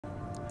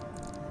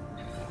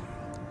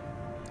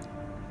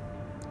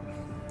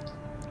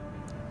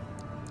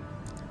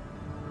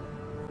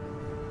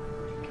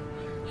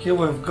Here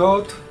we've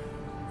got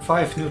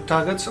 5 new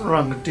targets,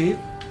 rank D.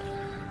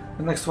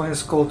 The next one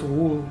is called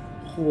Wu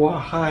Hua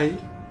Hai.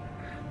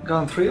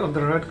 Gun 3 of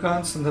the Red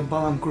Guns and the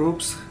Balam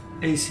Group's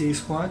AC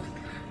squad.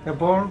 A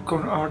born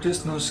con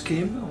artist, no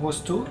scheme was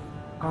too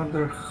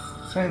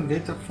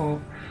underhanded for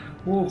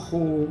Wu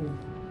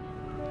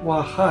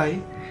Hua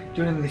Hai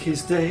during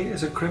his day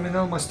as a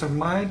criminal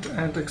mastermind,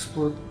 and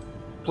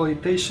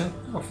exploitation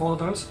of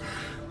others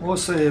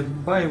was a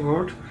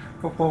byword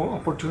for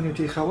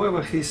opportunity.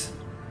 However, his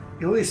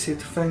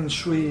illicit Feng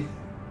Shui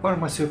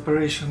pharmacy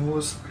operation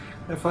was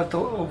a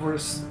fatal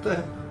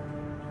overstep,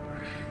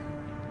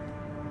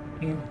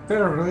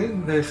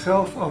 impairing the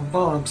health of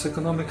Balam's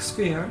economic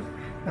sphere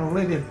and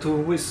leading to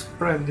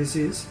widespread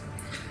disease.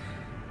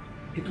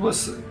 It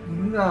was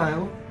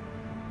now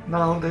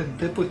the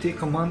deputy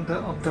commander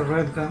of the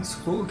Red Guns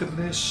who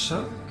ultimately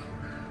shot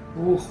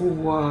Wu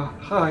Hua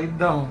Hai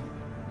down.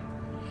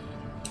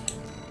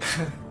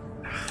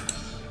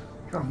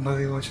 Can't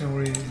believe what I'm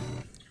reading.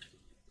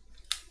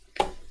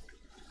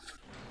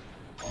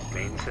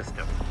 Main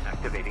system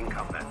activating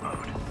combat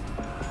mode.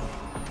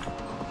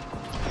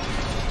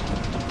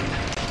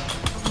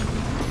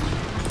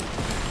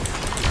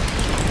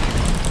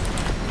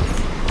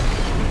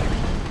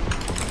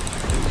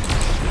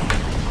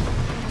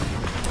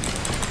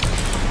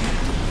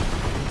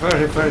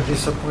 Very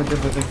disappointed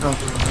with the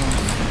counter.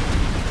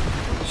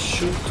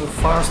 Shoot too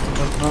fast,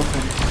 but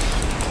nothing.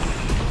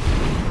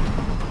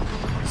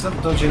 Except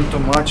dodging too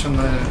much on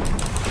the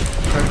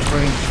right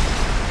range.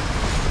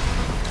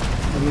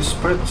 When you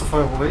spread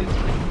far away.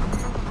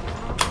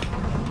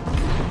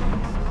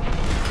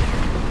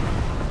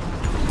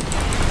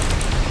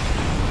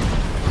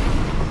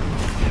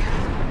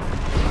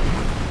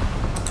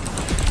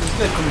 This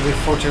guy could be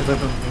 40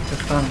 level with the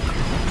tank.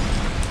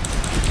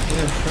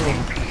 Yeah, sure.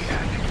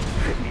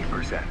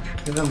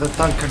 Even the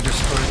tank can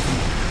destroy him.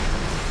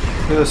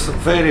 He was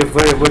very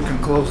weak in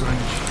close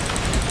range.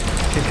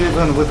 He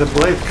even with the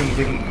blade can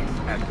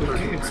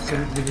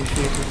be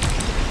defeated.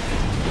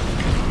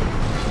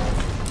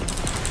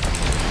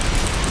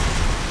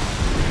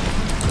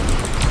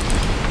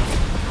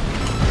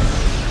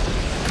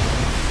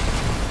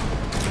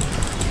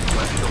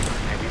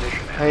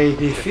 I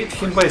defeat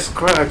him by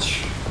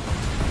scratch.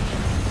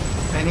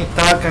 Any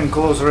tank and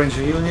close range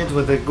unit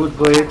with a good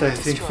blade, I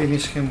think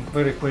finish him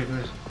very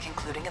quickly.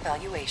 Concluding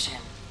evaluation.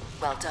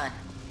 Well done.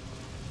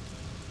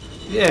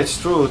 Yeah, it's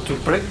true. To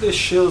break the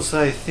shields,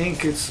 I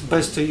think it's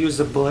best to use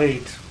a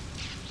blade.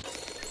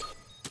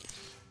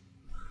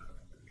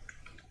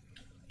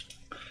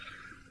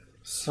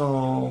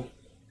 So,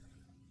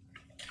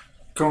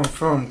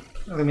 confirmed,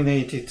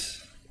 eliminated.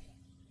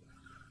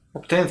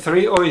 Obtain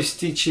 3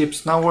 OST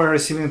chips. Now we're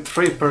receiving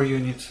 3 per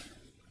unit.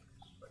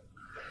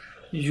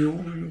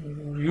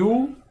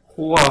 Yu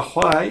Hua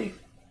Hai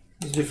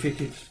is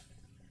defeated.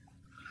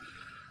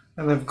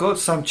 And I've got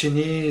some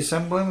Chinese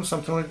emblem,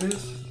 something like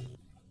this.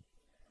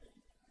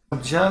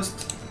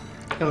 Just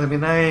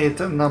eliminate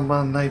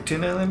number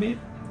 19 enemy.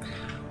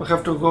 We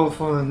have to go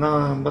for the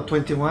number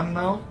 21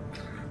 now.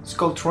 It's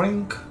called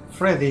Ring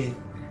Freddy,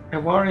 a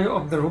warrior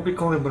of the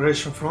Rubicon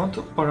Liberation Front,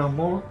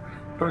 Paramore,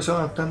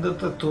 personal attendant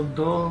to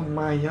Dol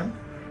Mayan.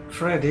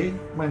 Freddy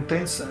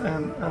maintains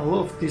an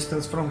aloof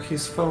distance from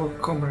his fellow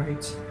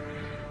comrades.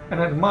 An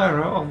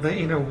admirer of the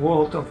inner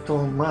world of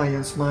Dol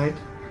Mayan's might,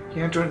 he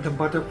entered the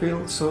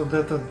battlefield so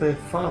that the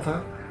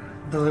father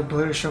of the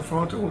Liberation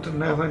Front would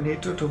never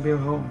need to be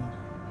alone.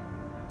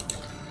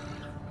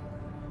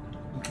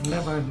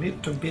 Never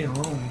need to be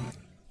alone.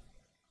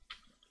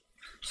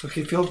 So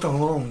he felt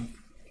alone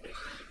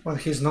when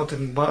he's not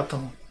in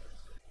battle.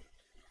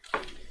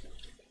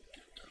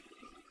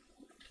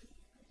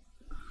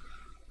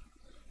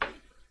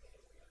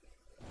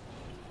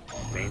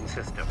 Main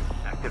system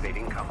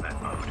activating combat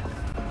mode.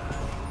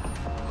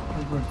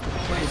 I'm going to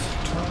place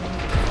turn.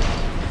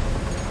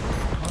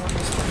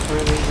 Mr.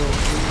 Freddy will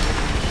be.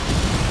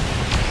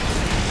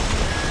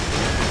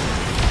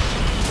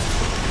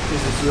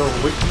 This is your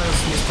weakness,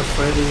 Mr.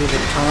 Freddy, the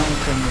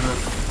tank and the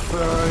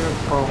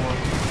firepower.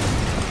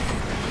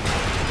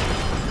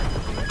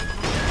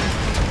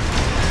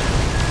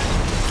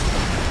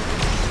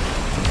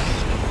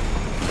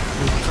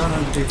 You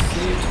cannot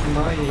defeat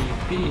my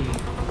AP,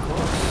 of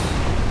course.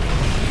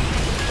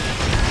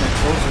 My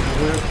closing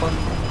weapon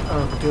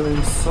are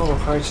dealing so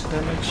much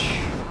damage.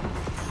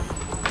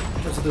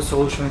 What's the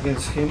solution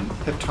against him?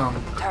 The tank.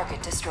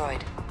 Target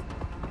destroyed.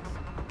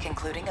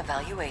 Concluding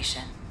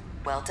evaluation.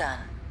 Well done.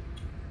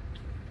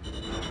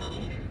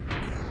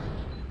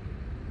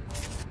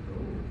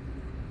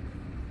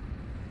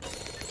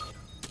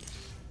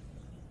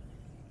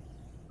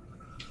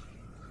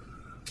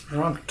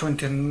 Rank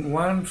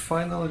 21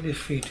 finally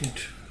defeated.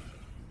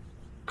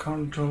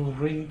 Control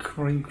Ring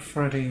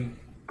Freddy.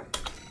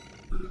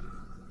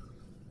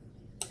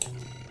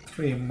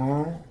 3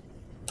 more.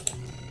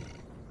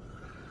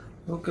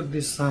 Look at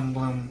this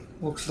emblem.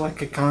 Looks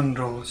like a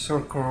candle,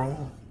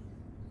 circle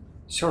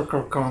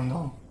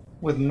candle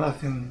with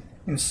nothing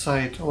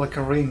inside, like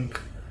a ring.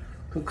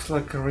 Looks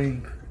like a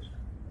ring.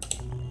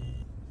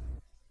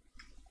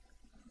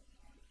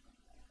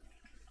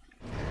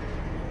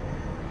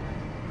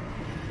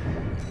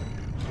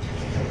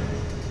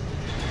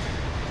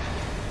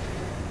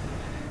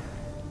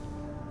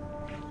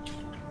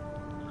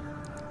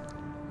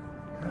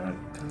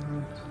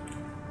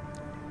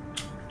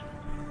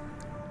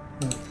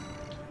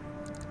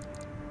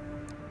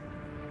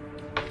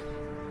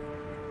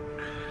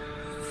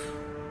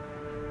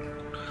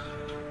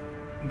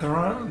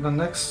 The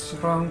next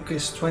rank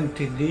is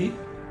 20D.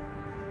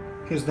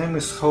 His name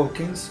is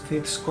Hawkins,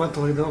 fifth squad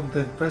leader of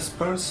the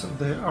Vespers,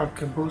 the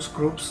Arquebus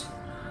Group's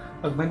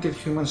augmented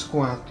human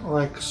squad.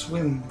 Like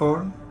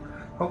Swinburne,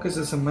 Hawkins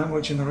is a member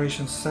of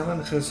Generation 7,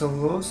 has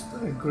lost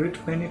a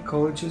great many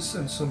colleges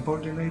and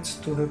subordinates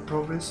to the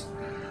progress,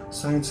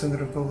 science and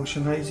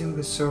revolutionizing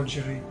the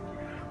surgery.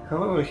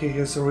 However, he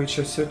has reached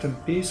a certain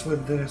peace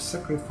with the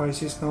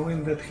sacrifices,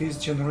 knowing that his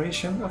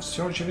generation of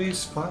surgery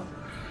is far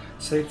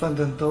safer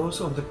than those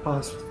of the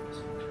past.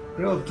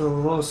 Real the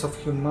loss of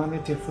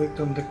humanity inflicted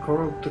on the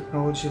core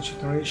technology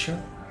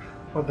generation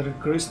or the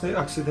grisly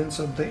accidents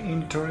of the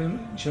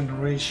interim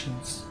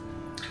generations.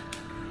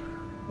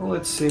 Well,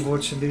 let's see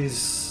what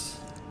this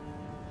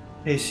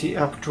AC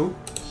up to.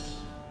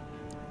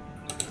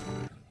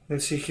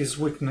 Let's see his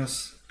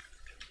weakness.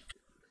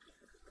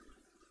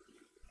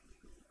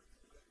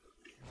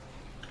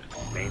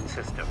 Main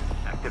system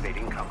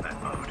activating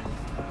combat mode.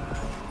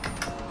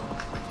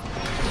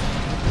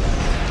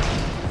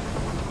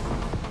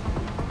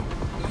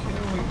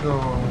 Here we go.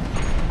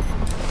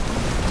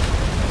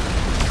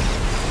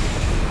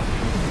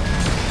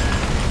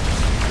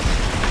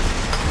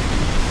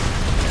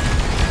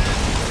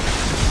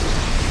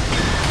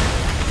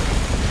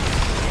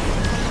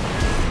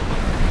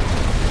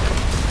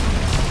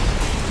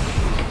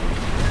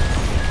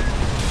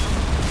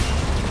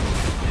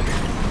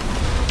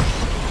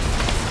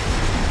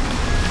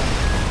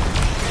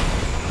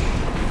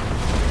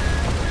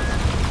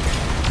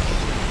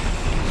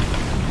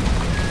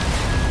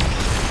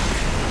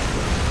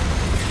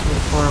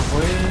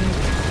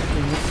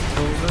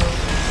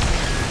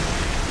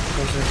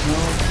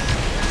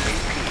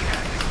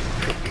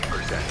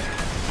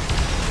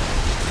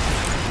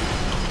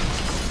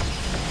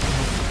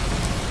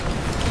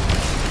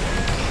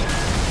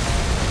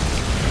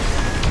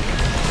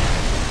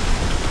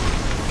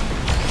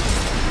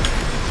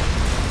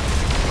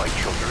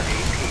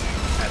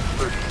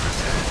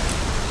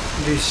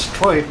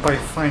 Destroyed by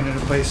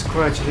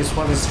Scratch. This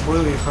one is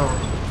really hard.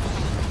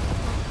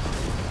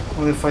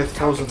 Only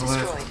 5,000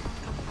 left.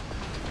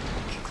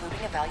 Concluding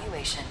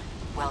evaluation.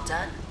 Well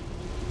done.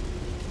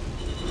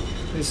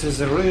 This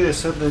is a really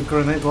sad that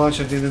grenade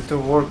launcher didn't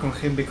work on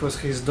him because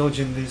he's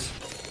dodging this.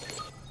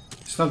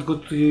 It's not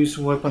good to use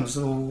weapons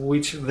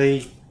which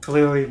they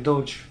clearly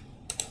dodge.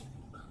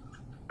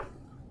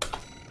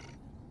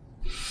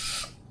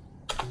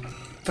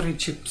 3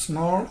 chips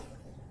more.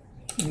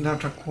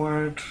 That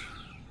acquired.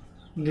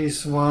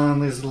 This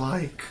one is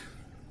like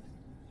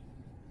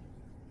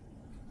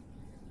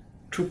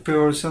 2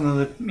 person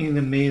in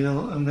the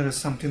middle, and there is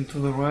something to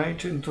the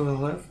right and to the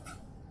left.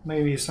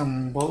 Maybe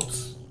some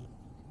boats.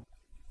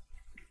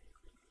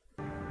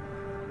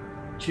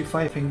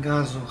 G5 in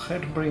Gazo,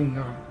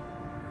 Headbringer.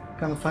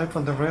 Gun 5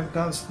 on the red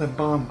guns, the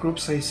Balam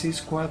Group's AC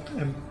squad,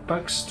 a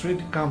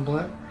backstreet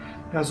gambler.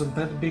 Gazo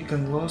bet big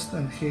and lost,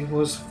 and he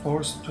was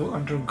forced to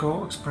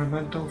undergo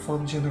experimental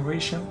 4th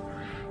generation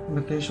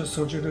imitation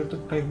surgery to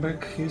pay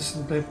back his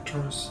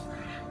debtors.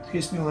 In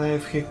his new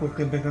life, he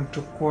quickly began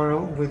to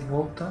quarrel with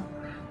Volta,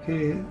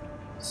 his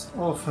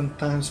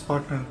oftentimes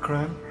partner in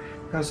crime.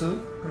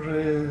 Gazo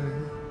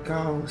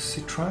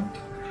recalcitrant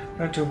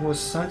writer was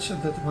such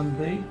that one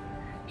day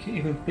he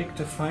even picked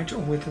a fight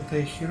with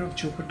the hero of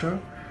Jupiter,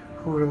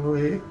 who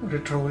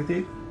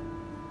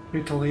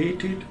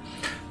retaliated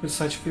with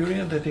such fury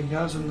that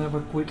Gazo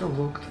never quit or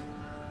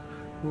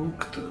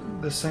looked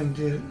the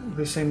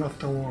same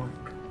afterward.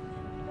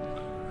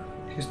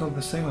 He's not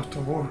the same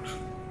afterward.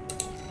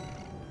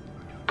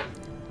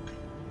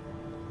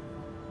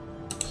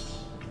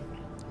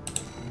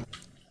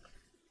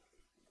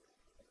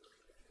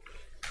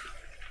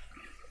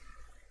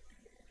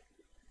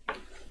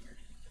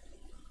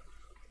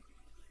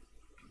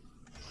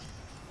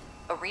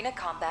 Arena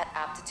Combat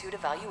Aptitude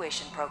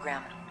Evaluation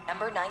Program,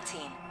 number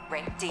 19,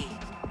 rank D.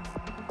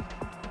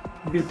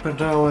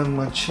 Bipedal and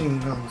machine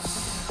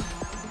guns.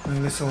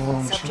 And this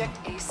alone. Subject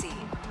AC,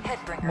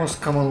 Headbringer.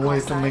 Most common way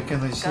to make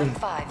an AC. Gun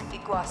 5,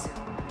 Iguazu.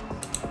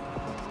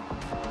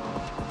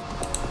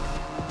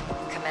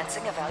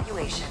 Commencing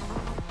evaluation.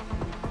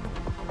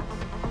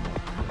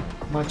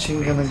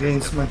 Machine gun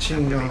against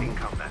machine gun. Activating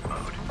combat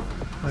mode.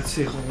 Let's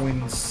see who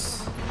wins.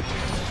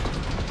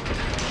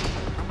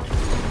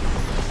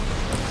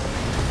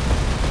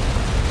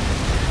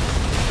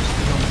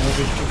 Move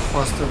it too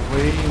fast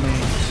away,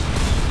 mate.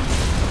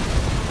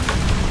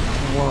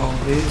 Wow,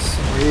 this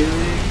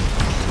really.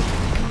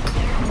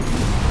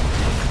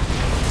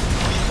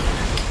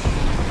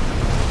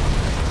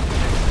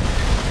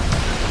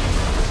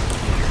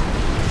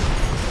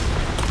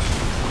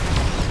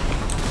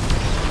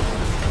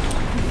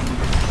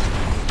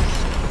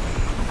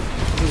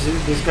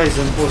 This guy is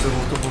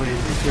impossible to blade.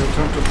 If you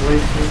try to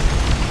blade him,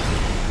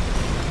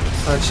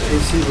 such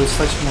AC with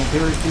such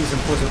mobility is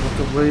impossible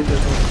to blade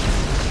at all.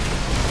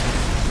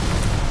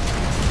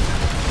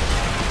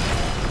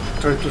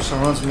 try to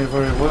surround me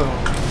very well.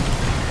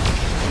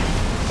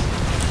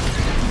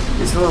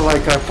 It's not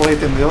like I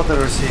played in the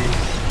Odyssey.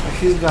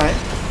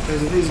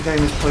 This guy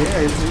is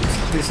playing.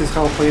 This is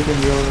how I played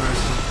in the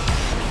Odyssey,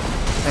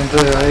 and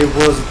I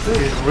was the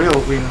real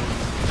winner.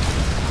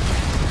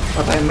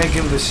 But I'm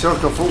making the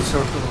circle, full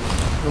circle.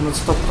 Do not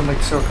stop to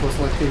make circles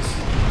like this.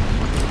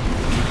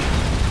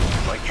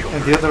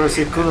 And the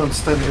Odyssey couldn't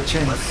stand a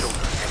chance.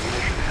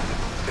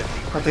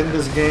 But in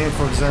this game,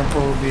 for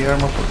example, the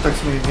armor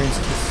protects me against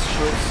these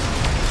shots.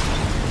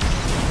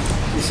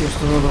 He seems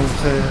to not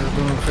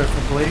have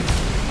a blade.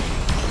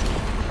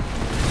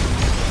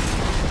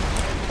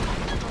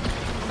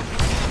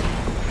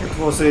 It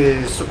was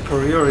a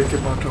superiority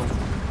battle.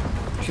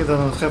 He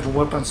doesn't have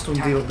weapons to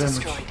deal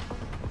damage.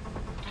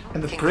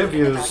 And the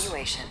previous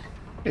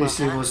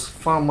AC was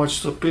far much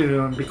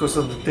superior because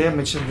of the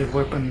damage and the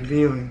weapon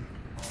dealing.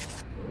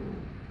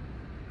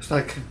 It's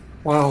like,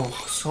 wow,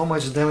 so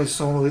much damage,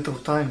 so little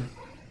time.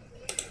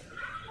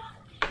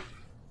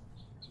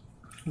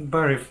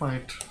 Berry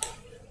fight.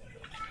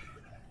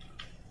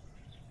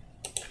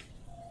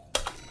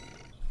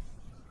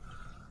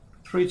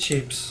 Three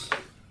chips.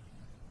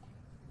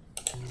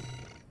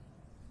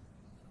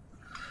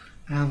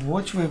 And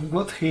what we've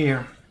got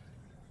here?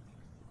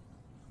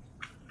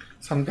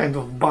 Some kind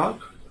of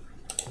bug?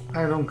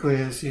 I don't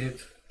clearly see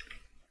it.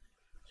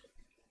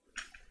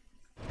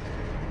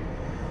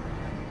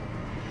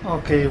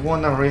 Okay,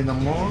 one arena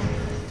more.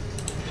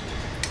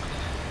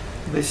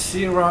 The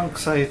C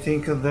ranks, I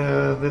think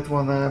that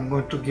one I'm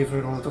going to give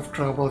a lot of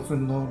trouble if they're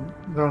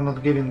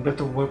not giving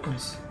better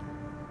weapons.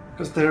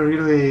 Because they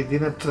really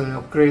didn't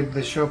upgrade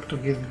the shop to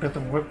give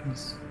better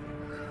weapons.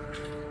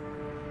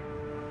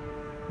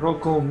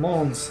 Rocco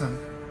Monson,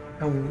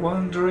 a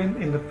wandering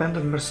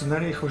independent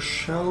mercenary who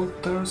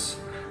shelters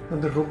on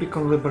the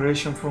Rubicon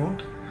Liberation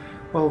Front.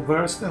 Well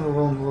versed in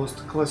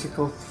long-lost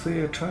classical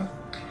theater,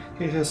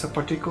 he has a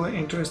particular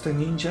interest in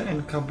ninja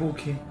and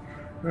kabuki,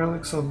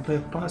 relics of the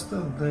past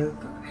that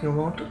he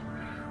learned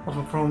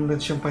from the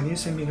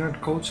Japanese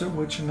immigrant culture,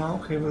 which now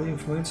heavily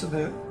influences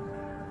the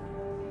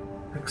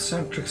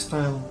eccentric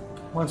style.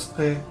 Once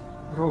the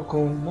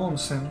Rocco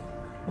Monson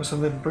was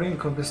on the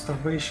brink of the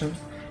starvation,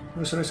 he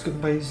was rescued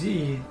by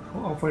Zee, who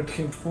offered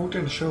him food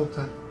and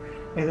shelter,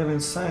 and even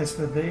since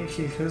the day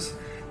he has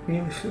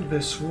been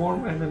the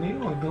sworn enemy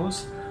of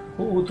those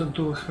who wouldn't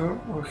do her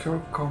or her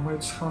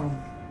comrades harm.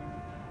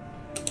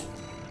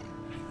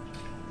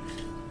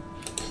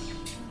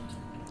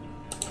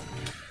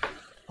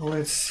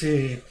 Let's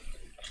see.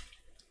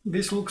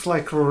 This looks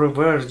like a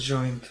reverse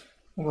joint.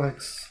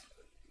 Lex.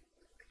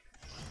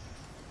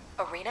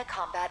 Arena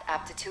Combat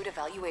Aptitude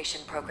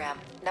Evaluation Program,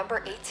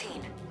 number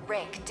 18,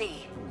 rank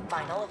D,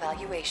 final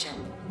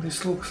evaluation.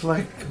 This looks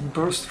like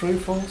burst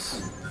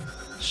rifles.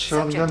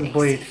 Shotgun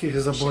blade, he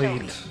has a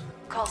blade. Shinobi.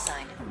 Call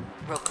sign,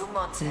 Roku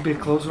Monson. Be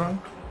close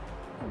rank.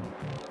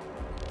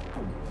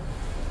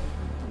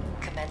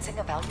 Commencing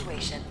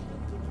evaluation.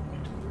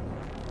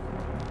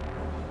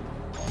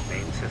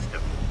 Main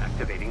system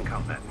activating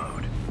combat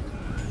mode.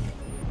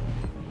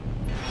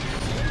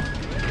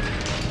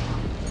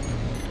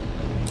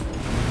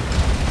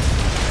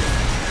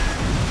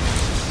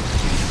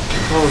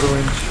 Close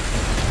range.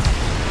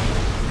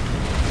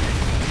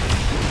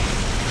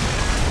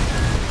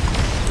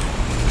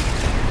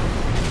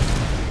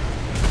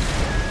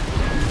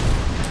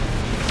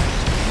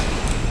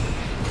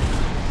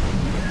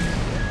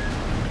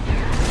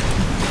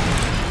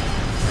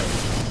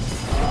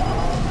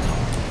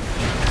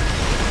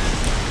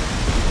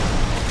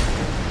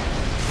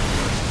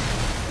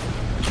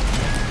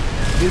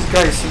 This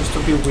guy seems to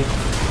be weak,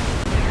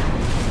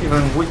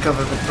 even weaker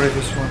than the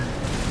previous one.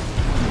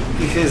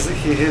 He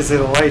has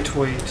a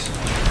lightweight.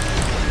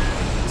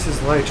 This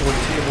is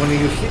lightweight. When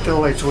you hit a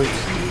lightweight,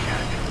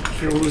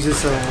 he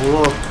loses a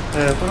lot of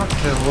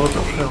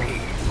health.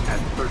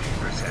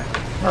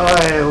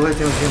 I let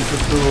him to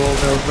do all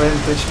the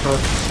advantage, but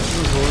as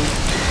usual,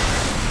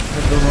 I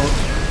do not.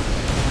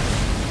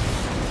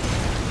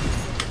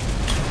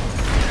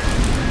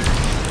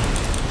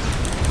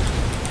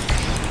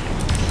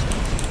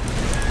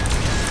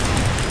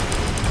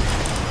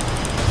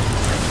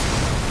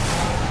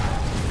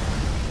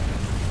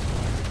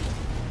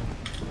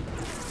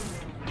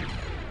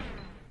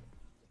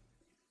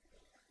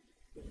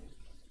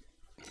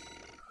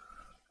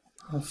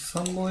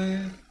 Assembly.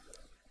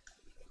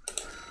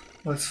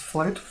 Let's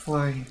fly to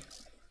fly.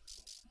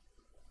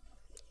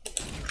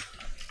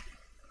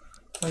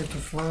 Fly to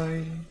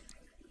fly.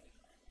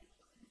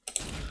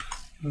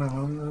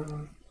 No,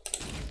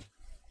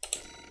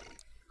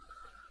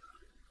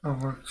 that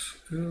works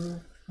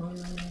good.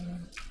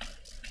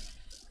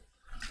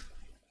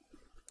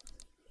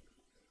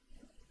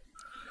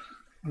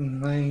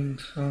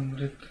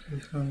 900,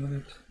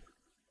 300.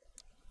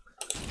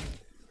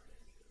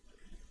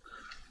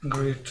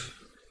 Great.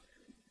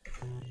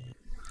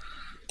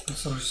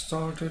 Let's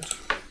restart it.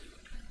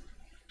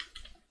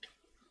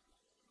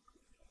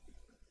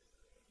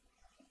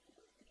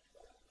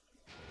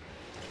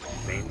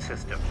 Main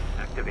system.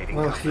 Activating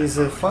Well, combat he's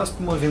a mode.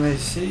 fast-moving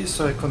AC,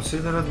 so I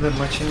consider the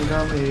machine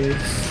gun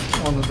is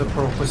one of the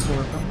propest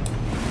weapon.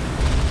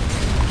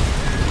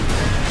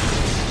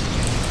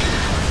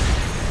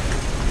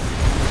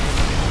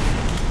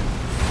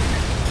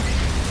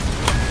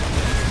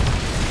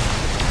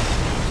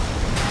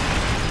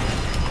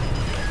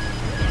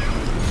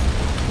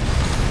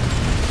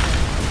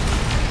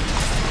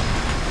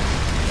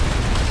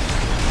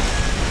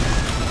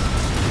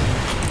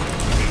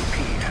 AP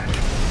at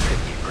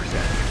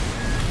 50%.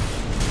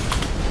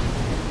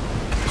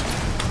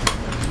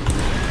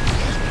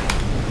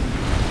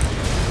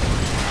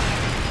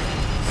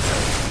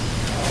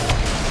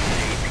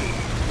 AP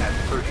at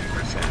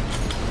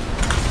 30%.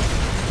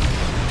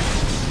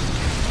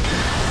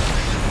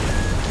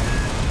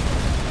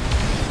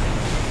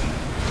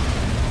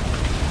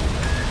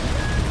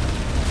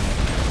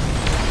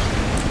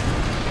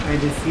 I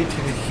defeated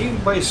him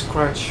by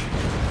scratch,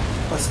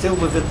 but still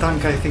with the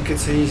tank I think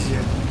it's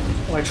easier.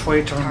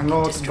 Lightweight are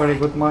not very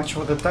good match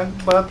for the tank,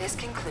 but This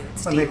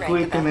concludes when D-rank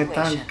equipping a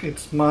evaluation. tank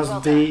it must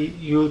Well be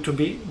you to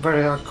be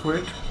very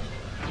accurate.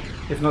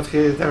 If not,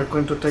 they're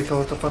going to take a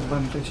lot of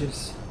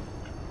advantages.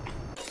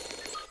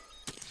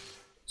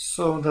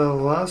 So the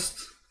last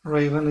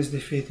Raven is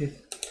defeated.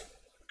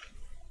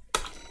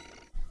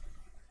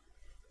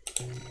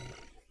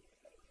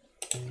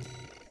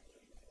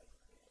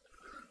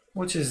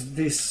 What is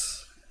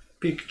this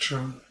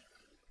picture?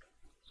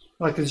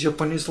 Like a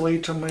Japanese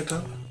later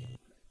meta?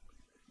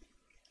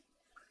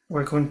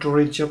 We're going to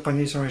read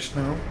Japanese right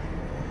now.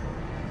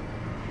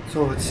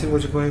 So let's see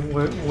what's going.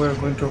 We're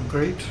going to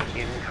upgrade.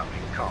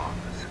 Incoming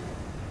comms.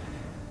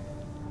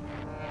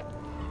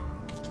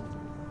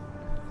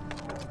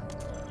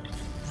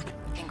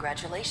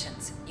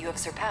 Congratulations, you have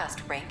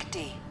surpassed rank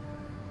D.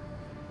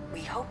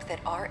 We hope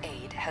that our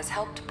aid has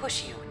helped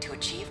push you to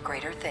achieve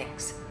greater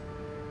things.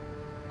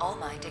 All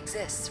Might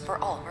exists for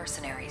all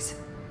mercenaries.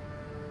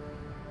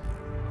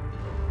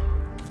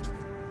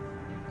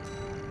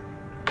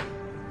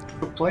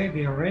 To play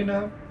the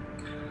arena,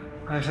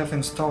 I have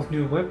installed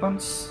new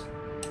weapons.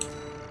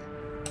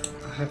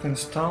 I have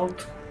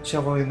installed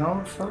Javelin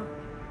Alpha,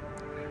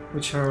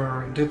 which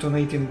are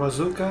detonating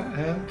bazooka,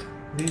 and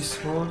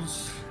this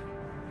was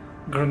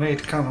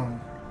grenade cannon.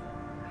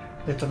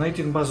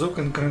 Detonating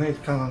bazooka and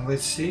grenade cannon.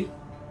 Let's see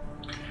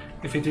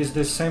if it is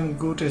the same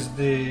good as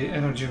the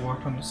energy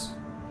weapons.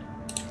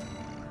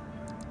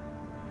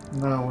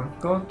 Now we've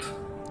got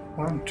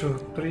 1,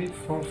 2, 3,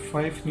 4,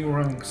 5 new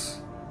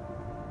ranks.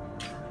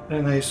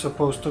 Then I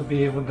supposed to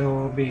be able, there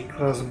will be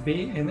class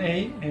B and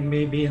A and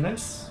maybe an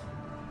S.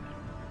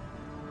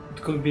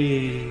 It could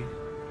be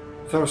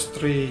first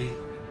three,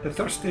 the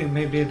first three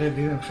maybe they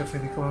didn't have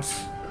any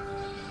class.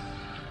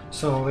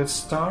 So let's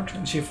start.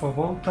 G for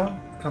Volta,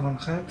 cannon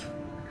head.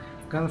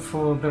 Gun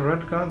for the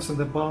red guns and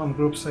the Balam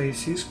group's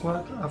AEC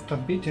squad. After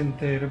beating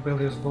the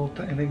rebellious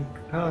Volta and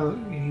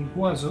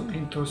Iguazu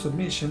into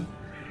submission,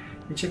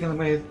 Ichigan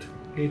made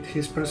it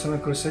his personal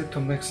crusade to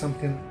make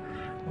something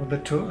of the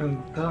two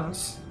and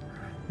thus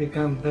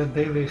began the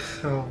daily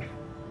hell.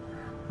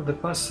 For the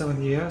past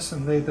 7 years,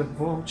 and neither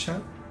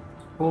Volta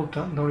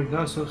nor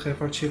Iguazu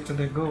have achieved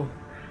their goal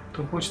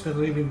to push the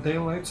living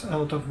daylights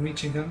out of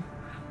Michigan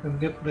and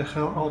get the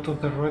hell out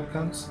of the red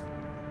guns.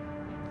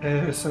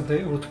 As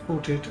they would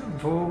put it,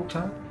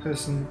 Volta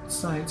has in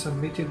sight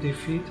admitted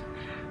defeat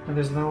and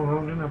is now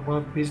running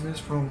about business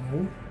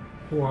from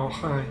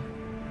High.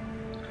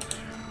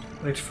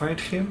 Let's fight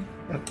him.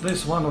 At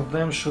least one of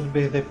them should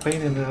be the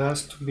pain in the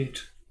ass to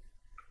beat.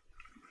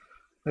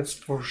 That's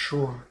for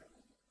sure.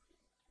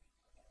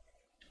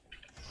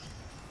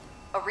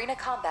 Arena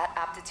Combat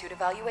Aptitude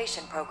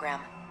Evaluation Program,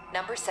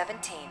 number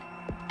 17.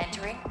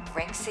 Entering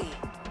rank C.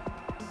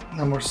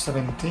 Number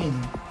 17.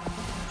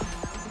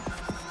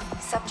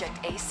 Subject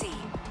AC,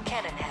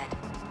 Cannon Head.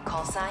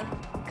 Call sign,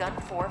 Gun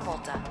 4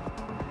 Volta.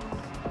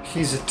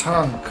 He's a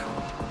tank.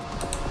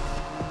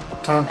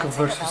 Tank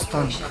versus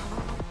tank.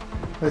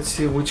 Let's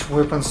see which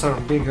weapons are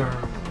bigger.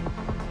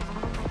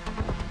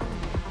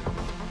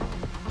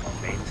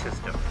 Main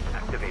system.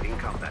 Activating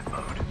combat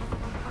mode.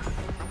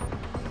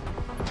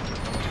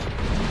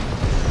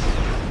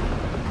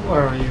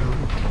 Where are you?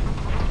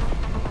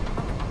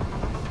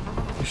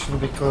 You should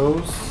be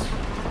close.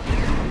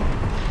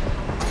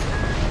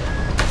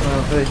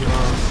 There you are.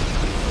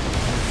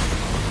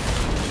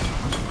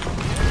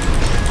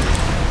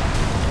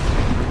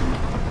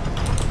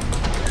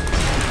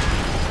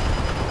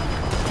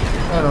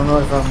 I don't know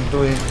if I'm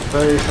doing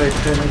very high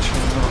damage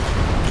or not.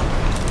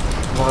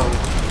 Wow,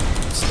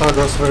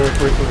 staggers very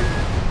quickly.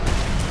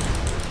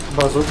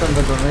 Bazooka and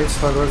the grenade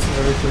staggers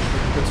very quickly.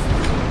 That's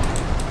fine.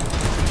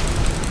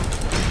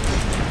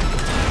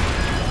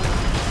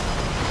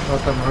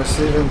 But I'm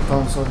receiving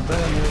tons of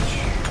damage.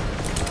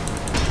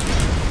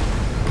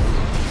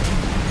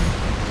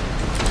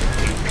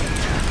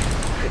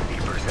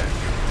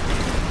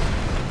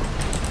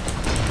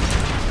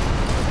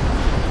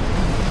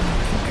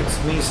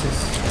 Misses.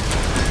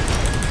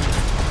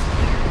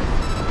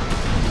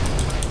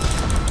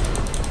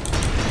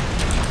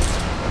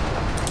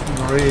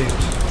 Great.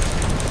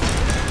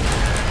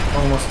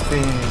 Almost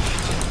finished.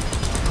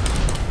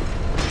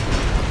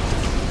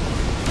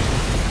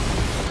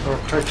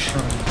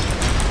 Protection.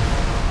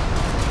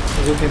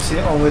 As you can see,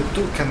 only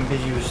 2 can be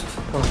used.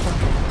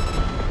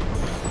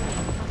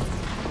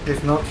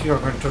 If not, you're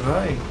going to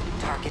die.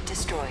 Target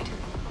destroyed.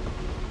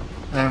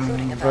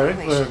 I'm very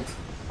glad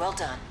Well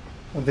done.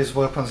 with these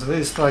weapons.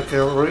 This is like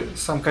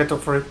some kind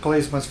of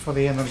replacements for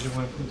the energy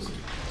weapons.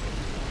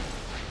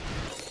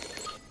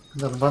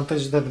 The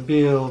advantage that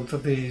build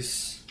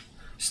these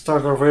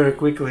stagger very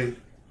quickly.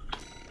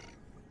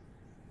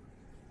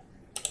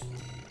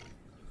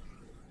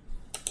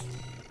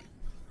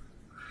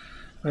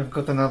 We've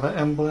got another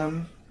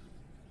emblem,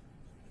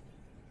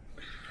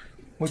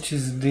 which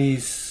is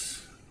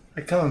this.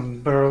 I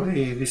can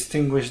barely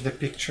distinguish the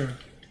picture.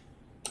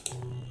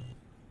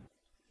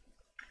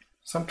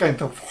 Some kind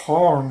of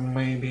horn,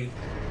 maybe.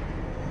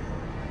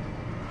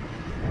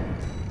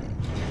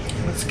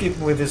 Let's keep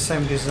with the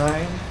same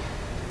design.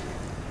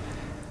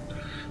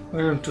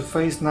 We're going to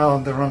face now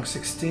on the rank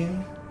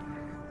 16.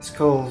 It's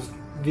called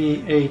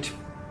V8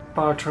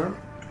 Parter.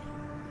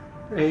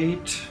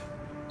 8.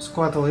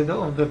 Squad leader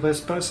of the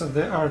Vespers and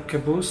the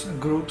Arquebus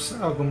Group's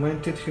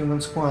Augmented Human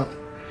Squad.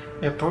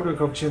 A product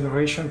of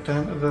Generation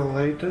 10, the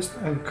latest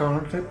and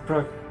currently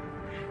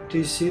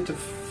practiced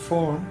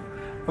form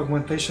of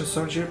augmentation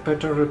surgery,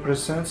 better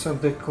represents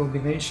the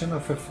culmination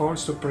of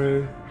efforts to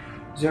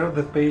preserve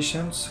the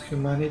patient's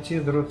humanity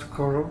through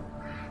thorough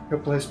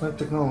replacement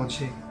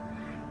technology.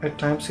 At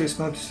times his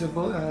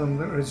noticeable and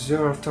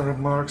reserved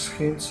remarks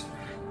hints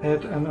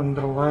at an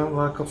underlying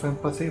lack of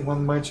empathy.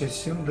 One might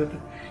assume that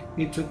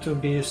it to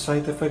be a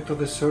side effect of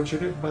the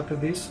surgery, but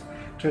this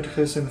trait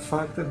has in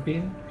fact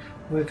been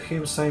with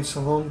him since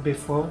long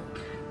before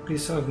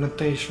this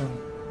augmentation.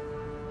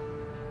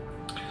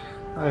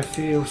 I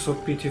feel so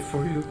pity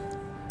for you.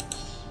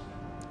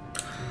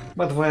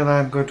 But when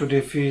I'm going to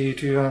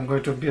defeat you, I'm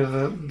going to be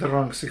the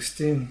rank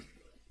 16.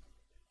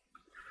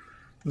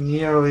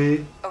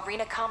 Nearly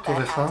Arena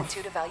Combat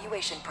Aptitude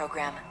Evaluation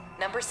Program,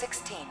 number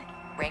 16,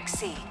 rank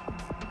C.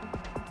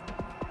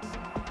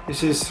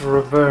 This is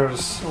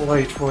reverse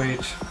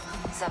lightweight.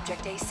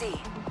 Subject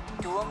AC,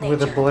 dual nature.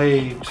 With a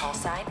blade. Call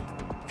sign,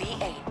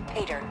 V8,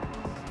 Pater.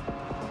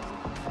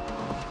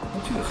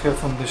 What do you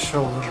have on the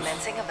shoulders?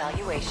 Commencing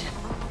evaluation.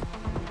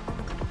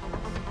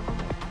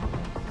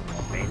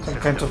 Some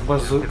kind of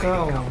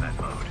bazooka or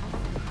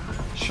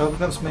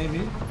shotguns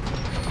maybe?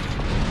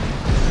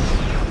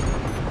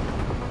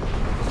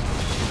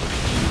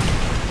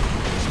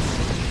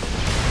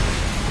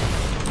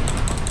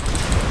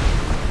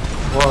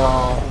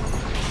 Wow,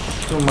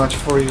 too much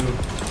for you.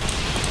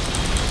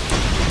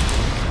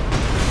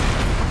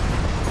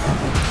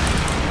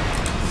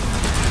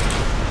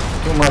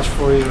 Too much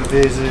for you.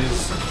 This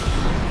is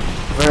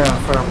very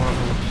unfair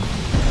battle.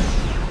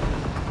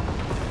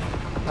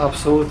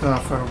 Absolutely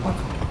unfair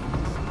battle.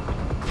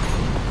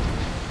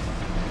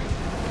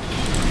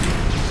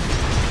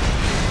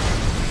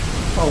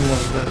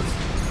 Almost dead.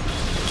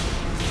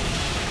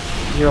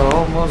 You're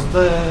almost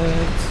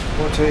dead.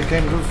 What I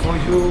can do for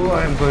you,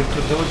 I'm going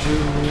to dodge you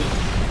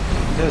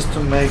just to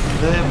make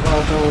the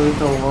battle a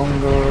little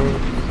longer.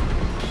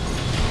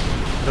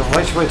 The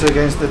lightweight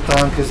against the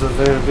tank is a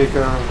very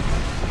bigger.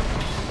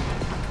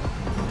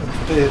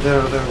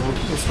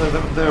 It's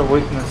their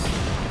weakness.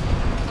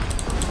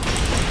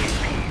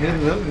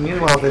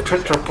 Meanwhile, the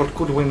tetrapod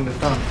could win the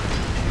tank.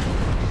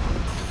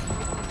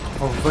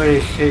 Or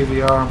very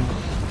heavy arm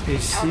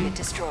AC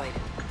Destroyed.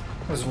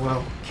 as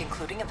well.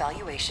 Concluding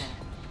evaluation.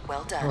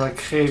 Well done. Like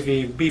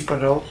heavy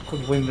bipedal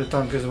could win the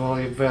tank as well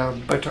if they are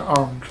better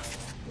armed.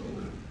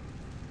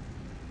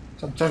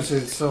 Sometimes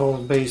it's all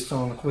based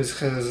on who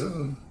has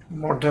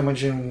more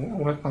damaging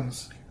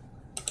weapons.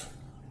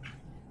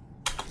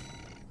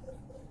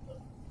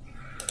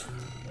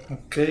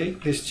 Okay,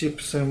 these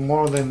chips are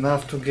more than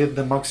enough to get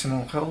the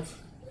maximum health.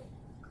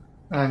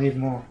 I need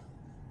more.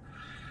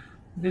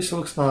 This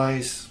looks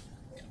nice.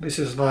 This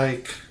is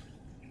like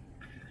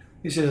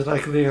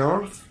the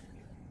Earth.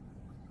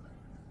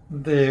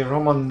 The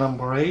Roman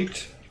number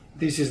 8.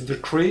 This is the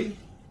tree.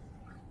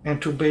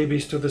 And 2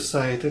 babies to the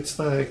side. It's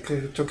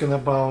like talking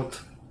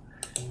about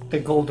the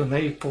golden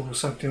apple or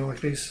something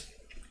like this.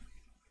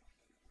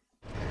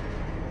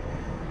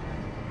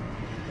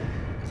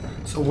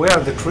 So where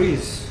are the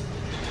trees?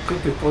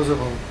 Could be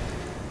possible.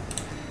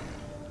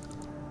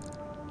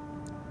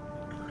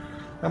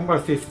 Number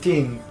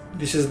 15.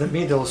 This is the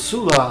middle.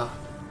 Sula.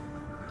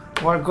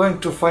 We're going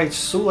to fight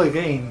Sula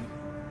again.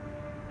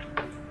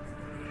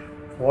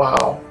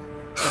 Wow.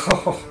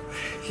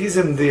 He's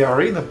in the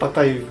arena, but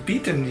I've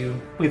beaten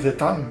you with the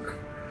tank.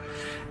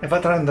 A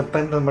veteran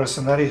independent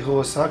mercenary who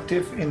was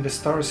active in the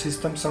star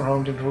system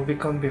surrounding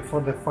Rubicon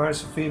before the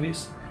fires of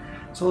Ibis,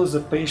 so is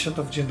a patient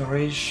of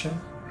generation,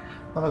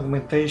 on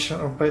augmentation,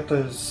 or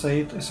better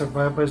said, a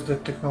survivor. The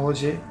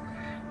technology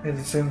in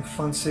its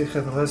infancy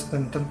had less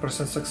than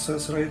 10%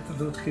 success rate,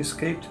 though he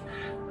escaped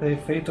the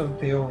fate of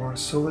the over.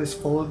 Sula is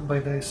followed by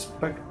the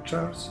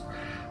specters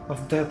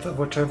of death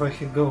wherever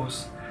he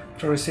goes.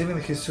 After receiving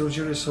his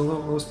surgery, Sula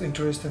lost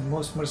interest in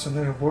most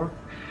mercenary work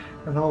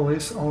and all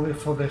this only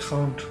for the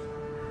hunt.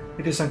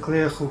 It is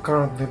unclear who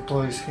currently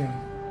employs him.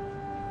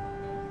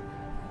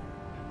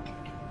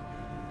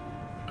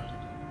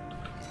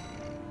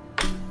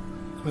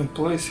 Who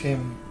employs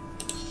him?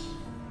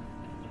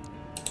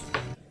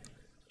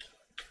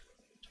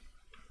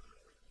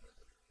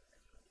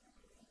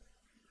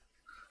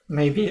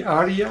 Maybe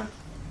Arya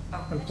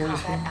employs him?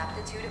 Combat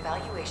aptitude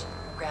evaluation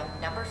program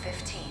number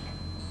 15.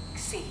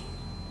 C.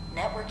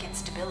 Network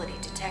instability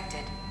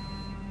detected.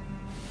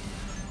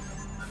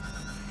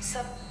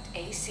 Sub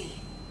AC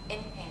in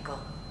angle.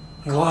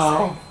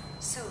 Wow.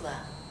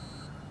 Sula.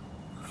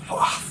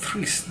 Wow,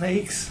 3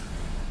 snakes.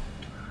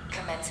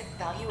 Commencing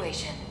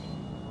evaluation.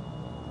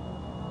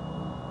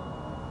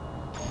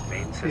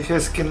 Main He system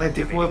has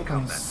kinetic activating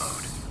combat weapons. mode.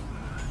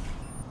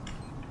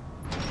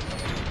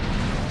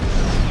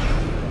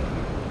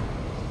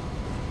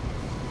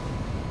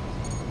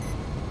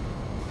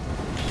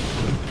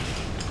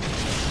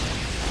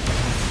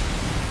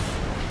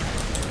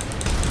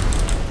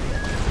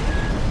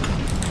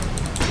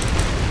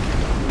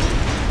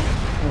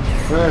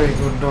 Very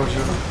good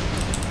dodger.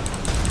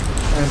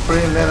 And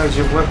bring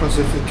energy weapons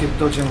if you keep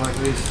dodging like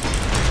this.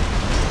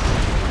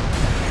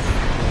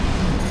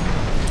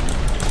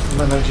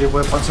 Energy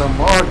weapons are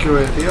more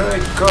accurate. Yeah, I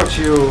got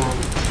you,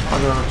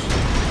 others.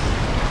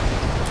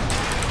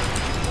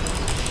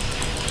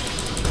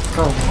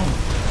 Come on.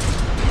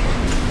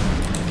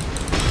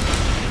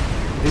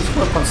 These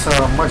weapons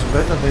are much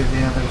better than the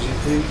energy.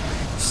 They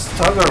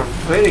stagger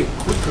very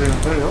quickly and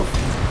very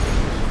often.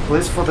 At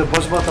least for the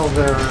boss battle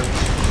they're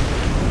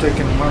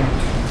taken in mind.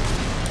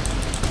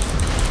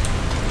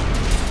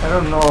 I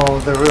don't know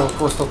the real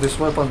cost of this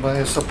weapon, but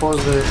I suppose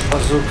the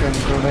bazooka and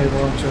grenade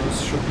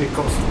launchers should be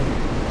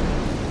costly.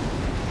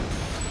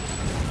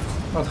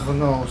 But who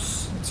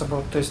knows? It's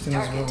about testing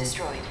as Target well.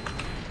 destroyed.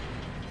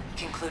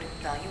 Concluding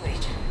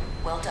evaluation.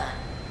 Well done.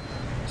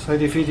 So I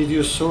defeated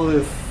you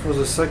solely for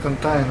the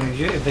second time.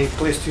 They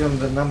placed you on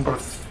the number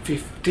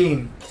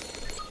 15.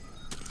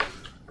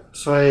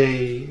 So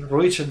I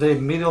reached the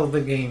middle of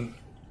the game.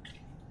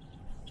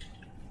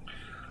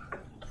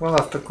 Well,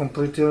 after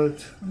completing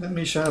the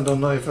mission, I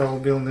don't know if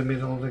I'll be on the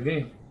middle of the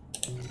game.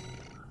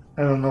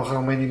 I don't know how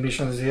many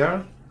missions there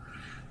are.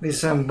 This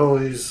symbol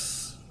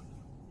is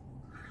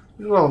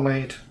well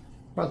made,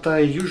 but I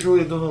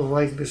usually don't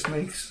like the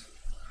snakes.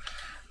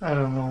 I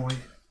don't know why.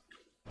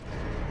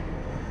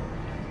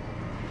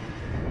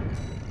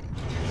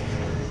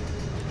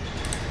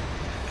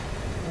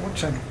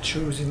 What I'm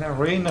choosing?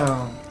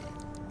 Arena.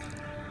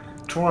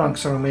 2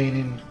 ranks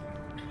remaining.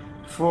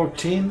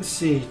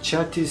 14C,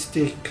 Chatty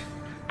Stick.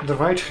 The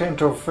right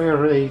hand of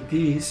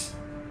RAD's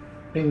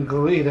being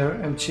leader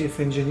and chief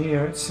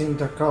engineer,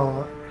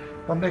 Sindakala.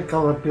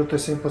 Sindakala built a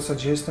simple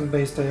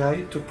suggestion-based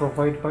AI to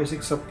provide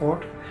basic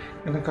support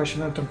in the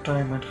Kashinantum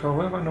time, and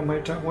however, no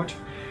matter what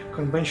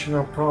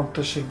conventional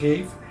prompt she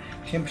gave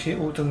him, he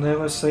would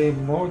never say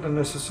more than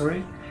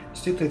necessary.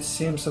 Still, it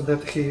seems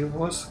that he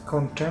was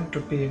content to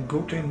be a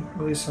good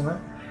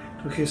listener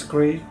to his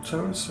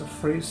creator's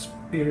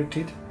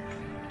free-spirited,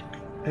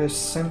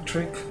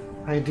 eccentric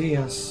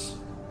ideas.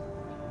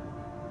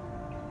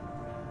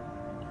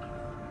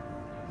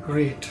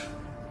 Great.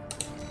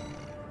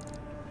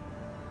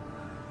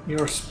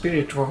 You're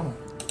spiritual.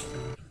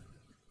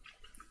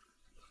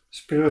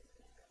 Spirit.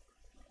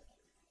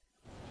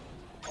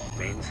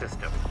 Main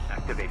system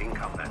activating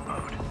combat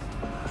mode.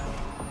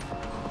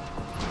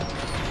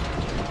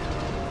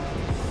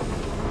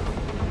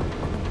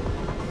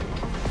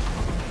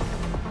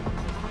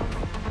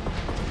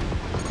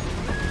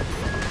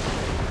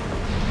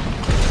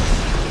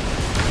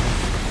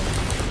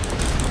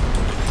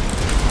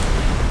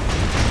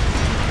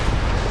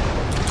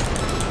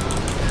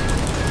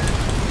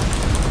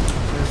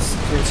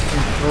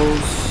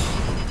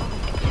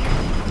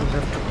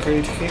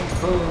 Cage him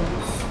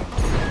close.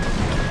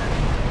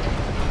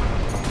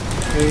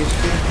 Cage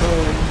him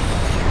close.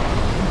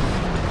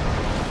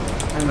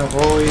 And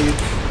avoid.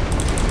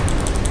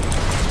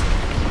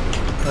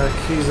 Like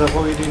he's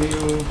avoiding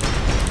you.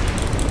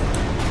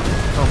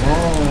 Come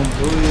on,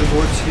 do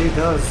what he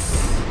does.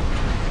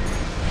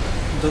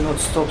 Do not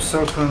stop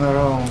circling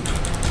around.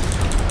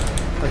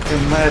 Like a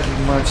mad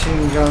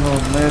machine gun or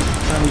mad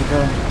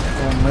handgun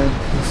or mad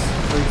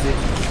crazy.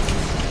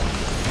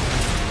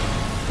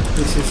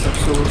 This is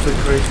absolutely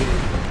crazy.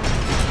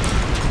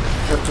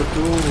 Have to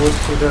do what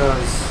he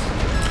does.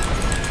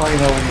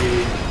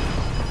 Finally.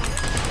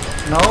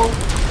 No?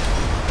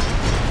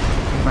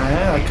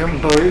 Man, I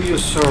can't believe you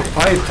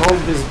survived all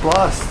this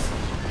blast.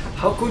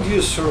 How could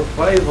you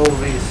survive all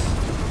this?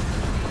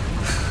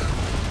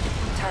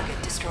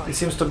 Target destroyed. It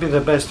seems to be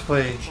the best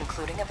way.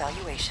 Concluding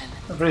evaluation.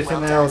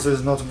 Everything Well else done.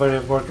 is not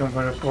working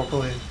very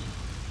properly.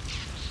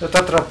 The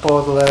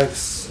tetrapod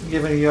legs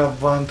giving you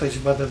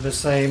advantage, but at the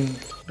same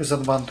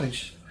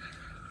disadvantage.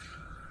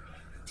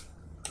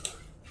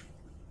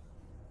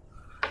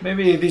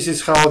 Maybe this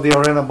is how the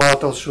arena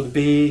battle should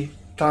be.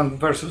 Tank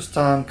versus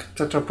tank,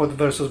 tetrapod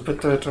versus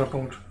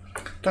tetrapod.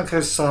 Tank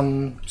has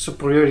some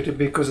superiority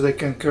because they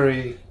can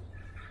carry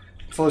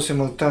 4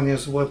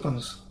 simultaneous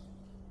weapons.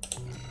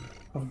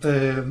 of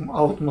the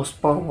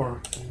utmost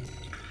power.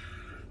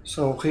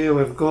 So here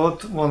we've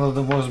got one of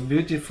the most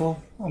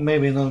beautiful, or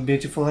maybe not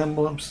beautiful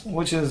emblems,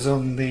 which is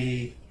on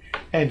the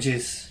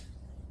edges.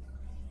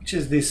 Which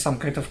is this, some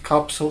kind of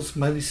capsules,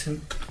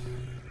 medicine.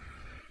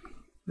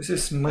 This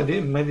is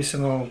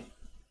medicinal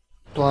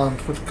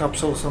plant with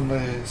capsules on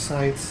the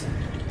sides.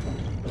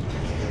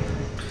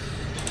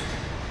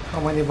 How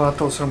many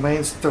battles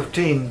remains?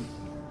 13.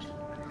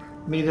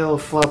 Middle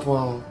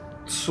Flatwell,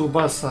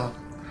 Tsubasa,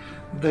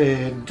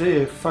 the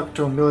de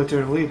facto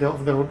military leader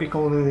of the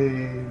Rubicon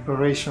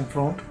Liberation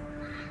Front.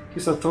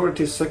 His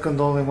authority is second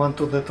only one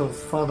to that of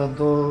Father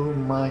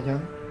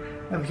Mayan,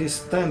 and his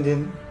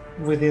standing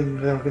within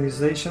the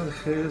organization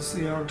has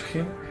earned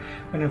him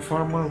an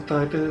informal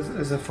title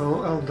as a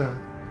fellow elder.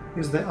 He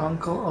is the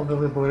uncle of the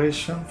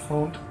Liberation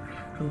Front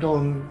to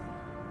Don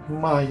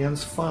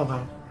Mayan's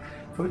father.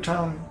 For a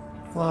time,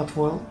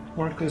 Flatwell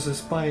worked as a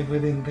spy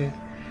within the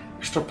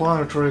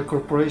extraplanetary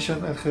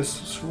corporation and has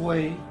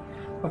sway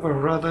over a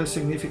rather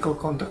significant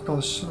contact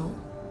on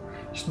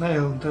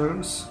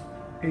Schneider's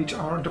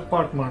HR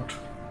department.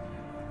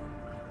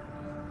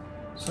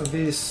 So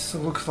this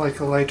looks like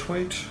a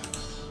lightweight.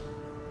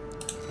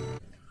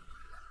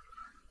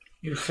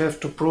 You have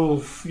to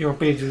prove your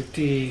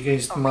ability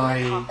against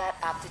my combat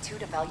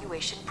aptitude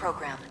evaluation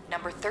program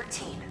number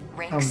 13,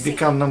 rank and C,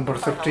 become number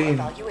final 13.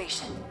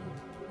 evaluation.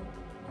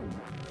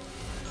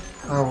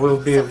 I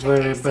will be a Subject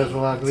very AC, bad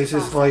luck. This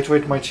is 2000.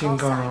 lightweight machine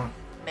Call sign, gunner.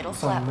 middle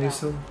Some flat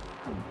missile.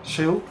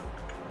 Shield.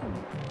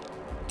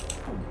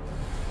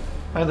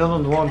 I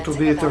don't want to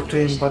be Commencing 13,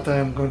 evaluation. but I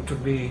am going to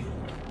be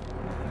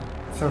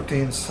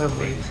 13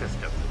 sadly. Main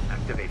system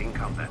activating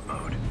combat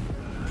mode.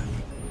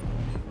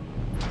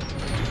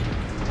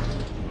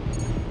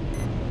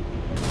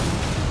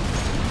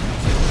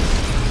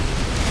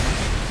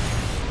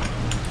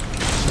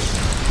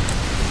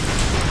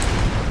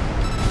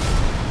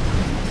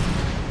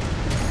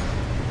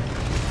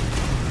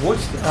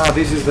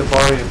 This is the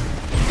barrier.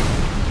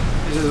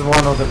 This is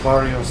one of the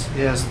barriers.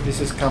 Yes,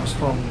 comes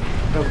from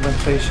the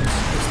augmentations,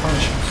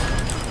 expansions.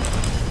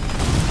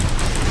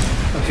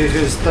 And he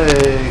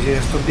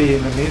has to be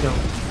in the middle.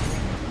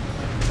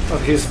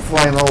 But he's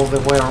flying all the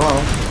way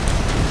around.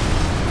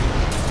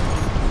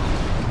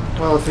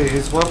 Well,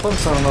 his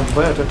weapons are not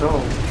bad at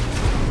all.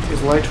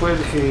 He's lightweight,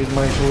 he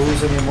might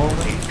lose any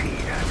moment.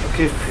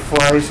 He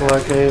flies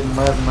like a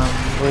madman,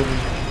 really.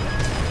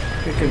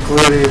 He can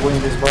clearly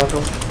win this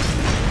battle.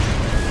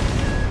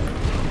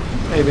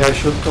 Maybe I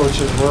should touch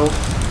as well.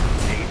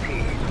 AP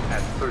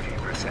at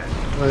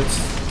 30%. Let's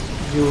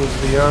use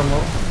the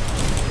armor.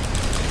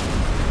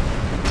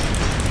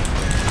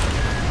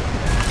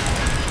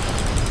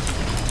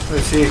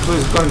 Let's see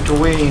who's going to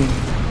win.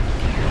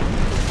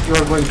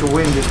 You're going to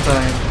win this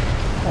time.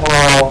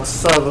 Oh,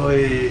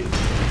 sadly,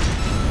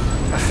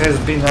 has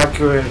been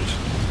accurate.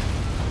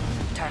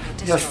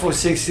 Target Just for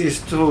destroyed.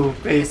 62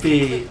 This AP.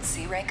 concludes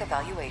C rank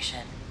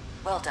evaluation.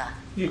 Well done.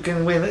 You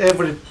can win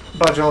every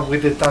battle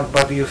with the tank,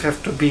 but you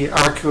have to be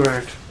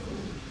accurate.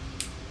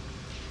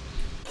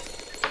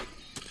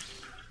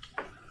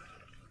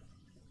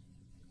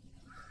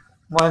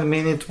 One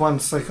minute, 1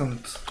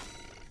 second.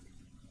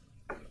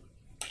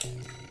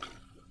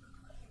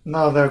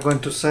 Now they're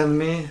going to send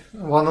me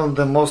one of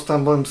the most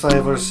emblems I've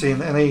ever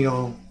seen, an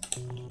eagle.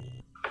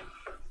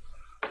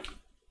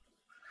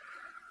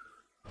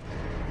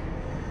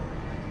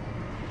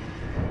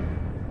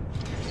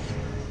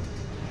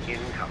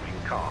 Incoming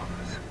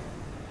comms.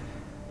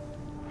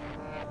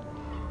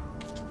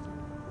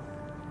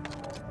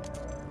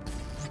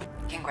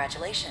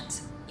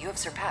 Congratulations, you have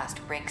surpassed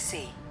rank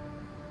C.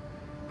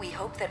 We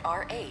hope that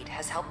our aid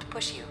has helped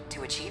push you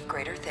to achieve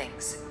greater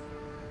things.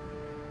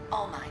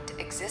 All Might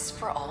exists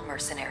for all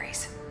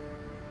mercenaries.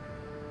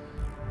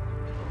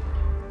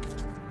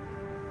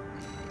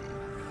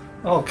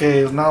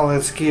 Okay, now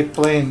let's keep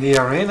playing the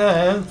arena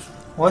and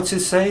what's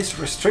it says?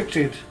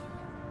 Restricted.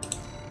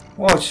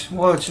 Watch,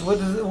 what's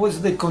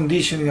the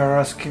condition you're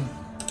asking?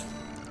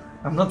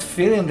 I'm not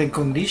feeling the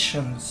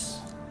conditions.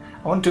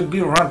 I want to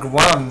be rank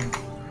 1.